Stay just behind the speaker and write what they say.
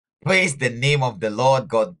Praise the name of the Lord.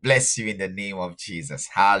 God bless you in the name of Jesus.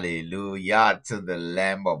 Hallelujah to the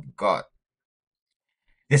Lamb of God.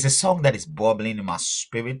 There's a song that is bubbling in my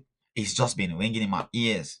spirit. It's just been ringing in my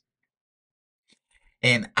ears.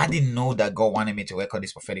 And I didn't know that God wanted me to record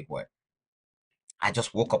this prophetic word. I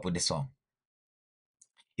just woke up with the song.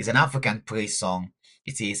 It's an African praise song.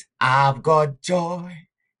 It says, I've got joy,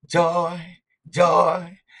 joy,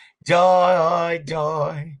 joy, joy,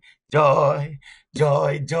 joy, joy,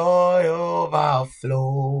 joy, joy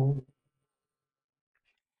overflow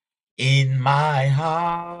in my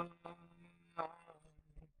heart.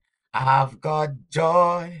 I've got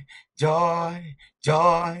joy, joy,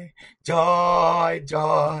 joy, joy,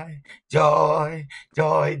 joy, joy,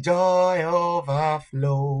 joy, joy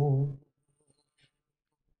overflow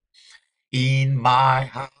in my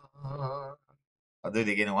heart. I'll do it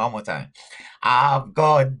again one more time. I've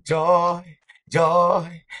got joy,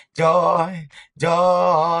 joy, joy,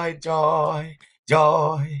 joy, joy,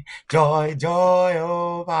 joy, joy, joy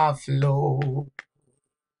overflow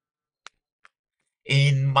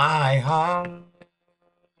in my heart.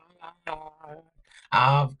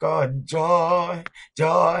 I've got joy,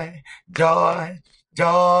 joy, joy,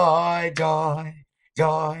 joy, joy,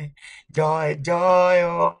 joy, joy, joy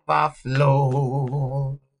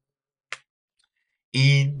overflow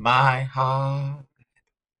in my heart.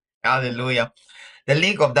 Hallelujah. The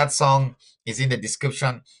link of that song is in the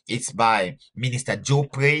description. It's by Minister Joe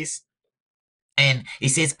Praise. And he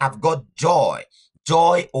says, I've got joy.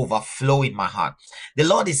 Joy overflow in my heart. The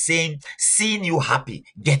Lord is saying, seeing you happy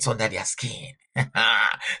gets under their skin.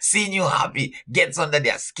 Seeing you happy gets under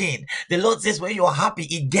their skin. The Lord says, when you are happy,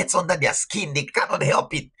 it gets under their skin. They cannot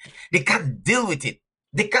help it. They can't deal with it.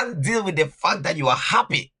 They can't deal with the fact that you are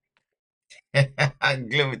happy.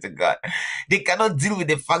 Glory to God. They cannot deal with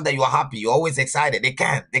the fact that you are happy. You're always excited. They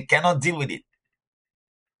can't. They cannot deal with it.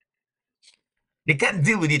 They can't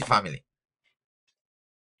deal with it, family.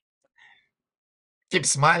 Keep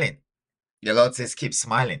smiling. The Lord says, keep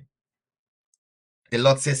smiling. The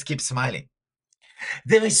Lord says, keep smiling.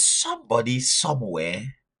 There is somebody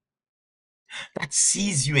somewhere that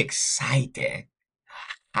sees you excited,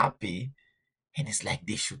 happy, and it's like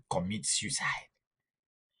they should commit suicide.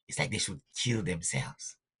 It's like they should kill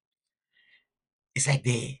themselves. It's like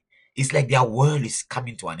their world is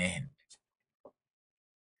coming to an end.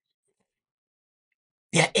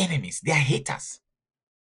 They are enemies. They are haters.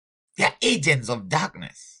 They are agents of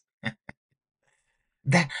darkness.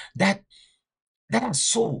 that that that are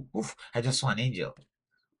so. Oof, I just saw an angel.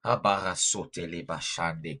 Thank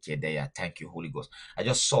you, Holy Ghost. I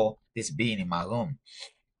just saw this being in my room.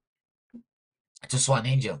 I just saw an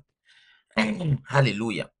angel.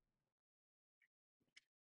 Hallelujah.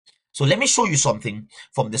 So let me show you something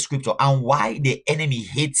from the scripture and why the enemy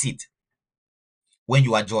hates it when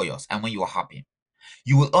you are joyous and when you are happy.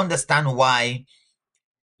 You will understand why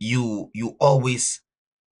you always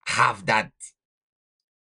have that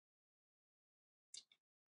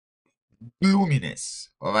gloominess,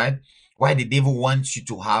 all right? Why the devil wants you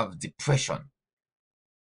to have depression.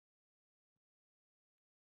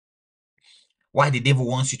 Why the devil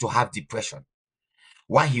wants you to have depression.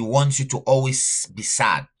 Why he wants you to always be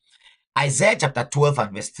sad. Isaiah chapter 12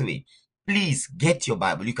 and verse 3. Please get your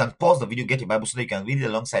Bible. You can pause the video, get your Bible so that you can read it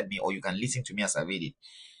alongside me, or you can listen to me as I read it.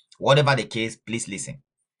 Whatever the case, please listen.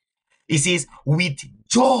 It says, with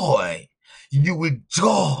joy, you will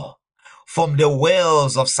draw from the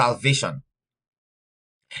wells of salvation.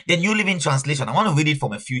 The New Living Translation, I want to read it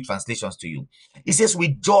from a few translations to you. It says,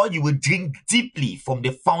 with joy, you will drink deeply from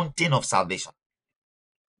the fountain of salvation.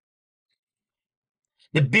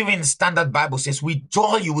 The Berean Standard Bible says, with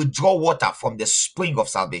joy, you will draw water from the spring of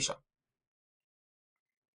salvation.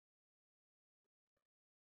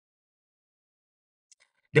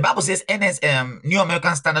 The Bible says, New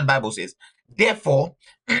American Standard Bible says, therefore,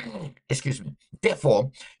 excuse me,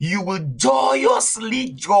 therefore, you will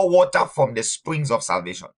joyously draw water from the springs of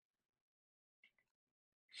salvation.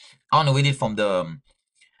 I want to read it from the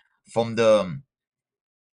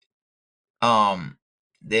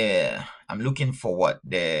I'm looking for what?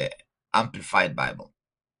 The Amplified Bible.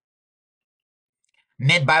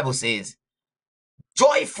 Net Bible says,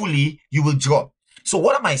 joyfully you will draw. So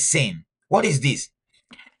what am I saying? What is this?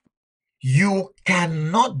 You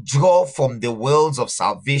cannot draw from the wells of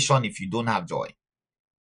salvation if you don't have joy.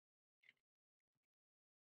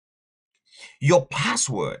 Your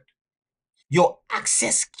password, your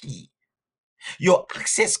access key, your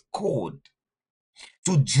access code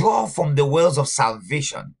to draw from the wells of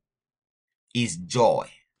salvation is joy.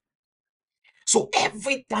 So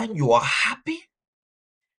every time you are happy,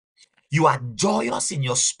 you are joyous in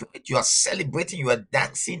your spirit, you are celebrating, you are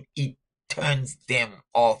dancing, it turns them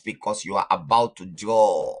off because you are about to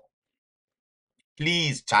draw.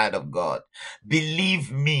 Please, child of God,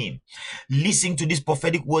 believe me. Listen to this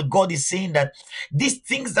prophetic word. God is saying that these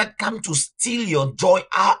things that come to steal your joy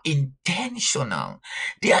are intentional.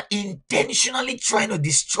 They are intentionally trying to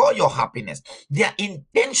destroy your happiness. They are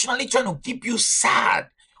intentionally trying to keep you sad.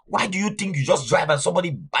 Why do you think you just drive and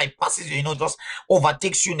somebody bypasses you, just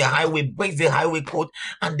overtakes you in the highway, breaks the highway code,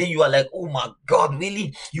 and then you are like, oh my God,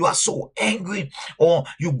 really? You are so angry. Or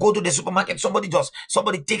you go to the supermarket, somebody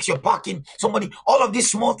takes your parking, all of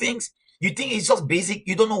these small things. You think it's just basic.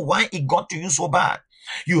 You don't know why it got to you so bad.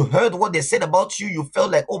 You heard what they said about you. You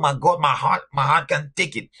felt like, oh my God, my heart can't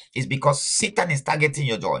take it. It's because Satan is targeting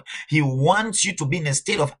your joy. He wants you to be in a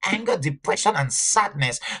state of anger, depression, and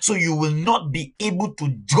sadness, so you will not be able to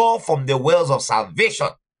draw from the wells of salvation.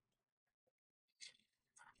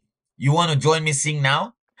 You want to join me sing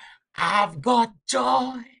now? I've got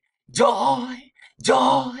joy, joy,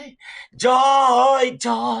 joy, joy,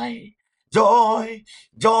 joy, joy,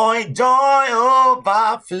 joy, joy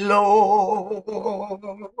overflow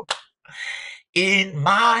in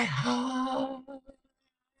my heart.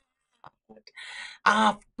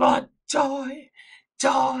 I've got joy,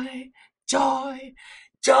 joy, joy,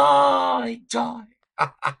 joy, joy.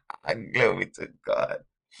 Glory to God.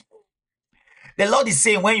 The Lord is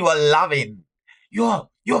saying when you are loving, you're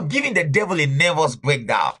giving the devil a nervous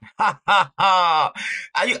breakdown. Are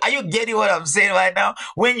you getting what I'm saying right now?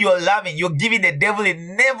 When you're loving, you're giving the devil a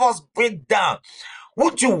nervous breakdown.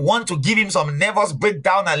 Would you want to give him some nervous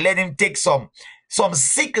breakdown and let him take some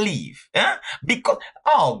sick leave? Because,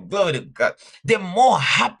 oh, glory to God. The more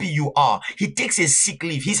happy you are, he takes a sick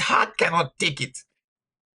leave. His heart cannot take it.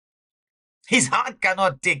 His heart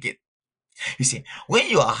cannot take it. You see, when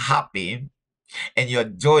you are happy and you're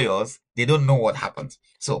joyous, they don't know what happens.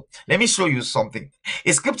 So let me show you something.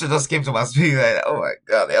 A scripture just came to my spirit. Like, oh my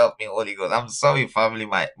God, help me, Holy Ghost. I'm sorry, family.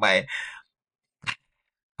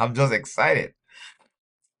 I'm just excited.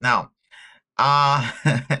 Now,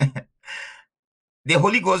 the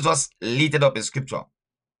Holy Ghost just lifted up a scripture.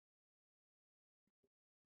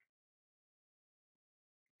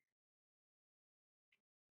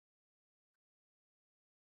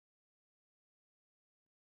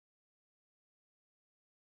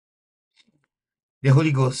 The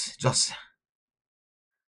Holy Ghost just,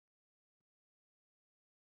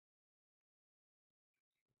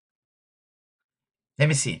 let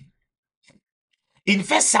me see. In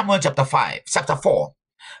 1 Samuel chapter 4,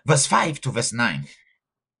 verse 5 to verse 9.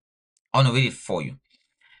 I want to read it for you.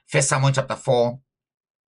 1 Samuel chapter 4,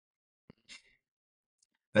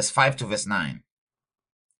 verse 5 to verse 9.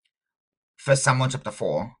 1 Samuel chapter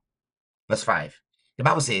 4, verse 5. The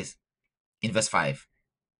Bible says in verse 5,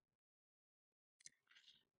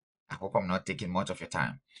 I hope I'm not taking much of your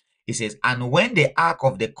time. It says, and when the ark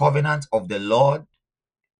of the covenant of the Lord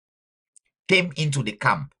came into the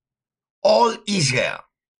camp, all Israel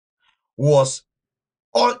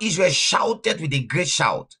shouted with a great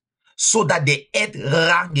shout, so that the earth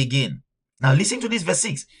rang again. Now listen to this verse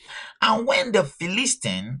 6. And when the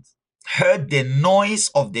Philistines heard the noise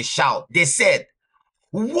of the shout, they said,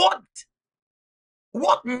 what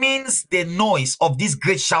means the noise of this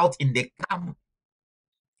great shout in the camp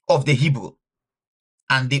of the Hebrew?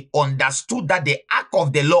 And they understood that the ark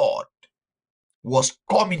of the Lord was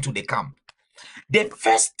coming to the camp. The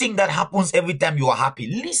first thing that happens every time you are happy,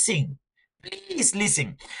 listen, please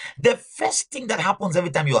listen. The first thing that happens every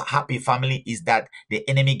time you are happy, family, is that the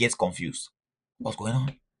enemy gets confused. What's going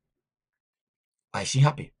on? Why is she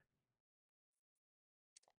happy?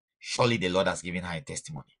 Surely the Lord has given her a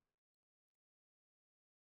testimony.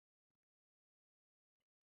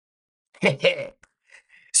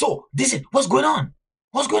 So, listen, what's going on?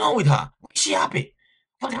 What's going on with her? Why is she happy?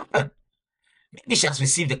 What happened? Maybe she has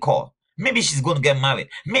received a call. Maybe she's going to get married.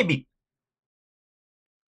 Maybe.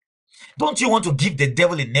 Don't you want to give the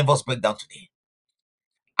devil a nervous breakdown today?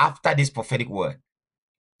 After this prophetic word,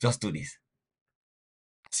 just do this.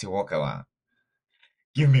 As you walk around,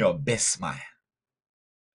 give me your best smile.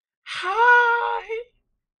 Hi,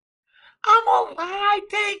 I'm all right.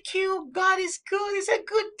 Thank you. God is good. It's a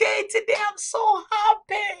good day today. I'm so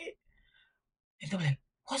happy. And they're like,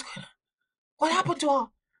 what's going on? What happened to her?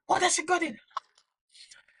 What has she got in?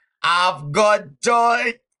 I've got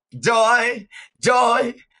joy, joy,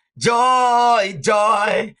 joy, joy,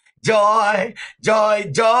 joy, joy,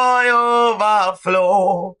 joy, joy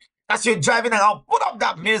overflow. As you're driving around, put up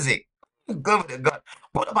that music. Glory to God.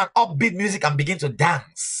 Put up an upbeat music and begin to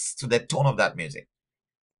dance to the tone of that music.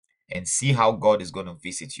 And see how God is going to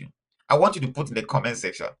visit you. I want you to put in the comment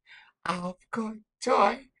section, I've got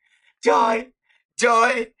joy, joy,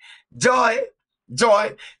 joy, joy,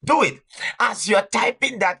 joy. Do it. As you are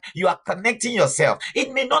typing that, you are connecting yourself.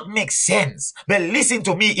 It may not make sense, but listen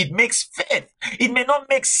to me. It makes faith. It may not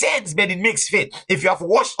make sense, but it makes faith. If you have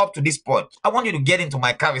watched up to this point, I want you to get into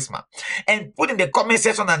my charisma and put in the comment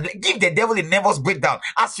section and give the devil a nervous breakdown.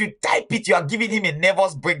 As you type it, you are giving him a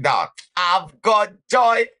nervous breakdown. I've got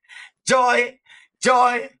joy, joy,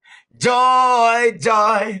 joy, joy,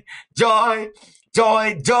 joy, joy,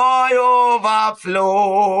 joy, joy overflow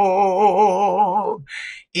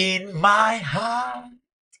in my heart.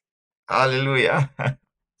 Hallelujah.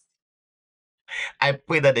 I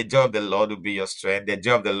pray that the joy of the Lord will be your strength. The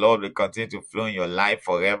joy of the Lord will continue to flow in your life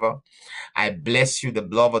forever. I bless you, the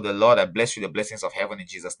love of the Lord. I bless you, the blessings of heaven in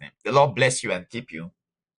Jesus' name. The Lord bless you and keep you.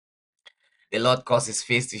 The Lord cause his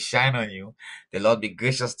face to shine on you. The Lord be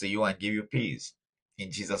gracious to you and give you peace.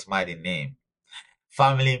 In Jesus' mighty name.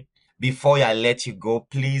 Family, before I let you go,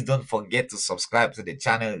 please don't forget to subscribe to the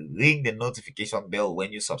channel. Ring the notification bell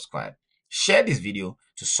when you subscribe. Share this video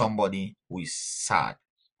to somebody who is sad,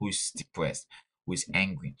 who is depressed, who is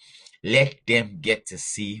angry. Let them get to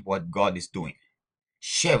see what God is doing.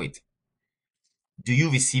 Share it. Do you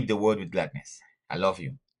receive the word with gladness? I love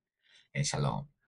you and shalom.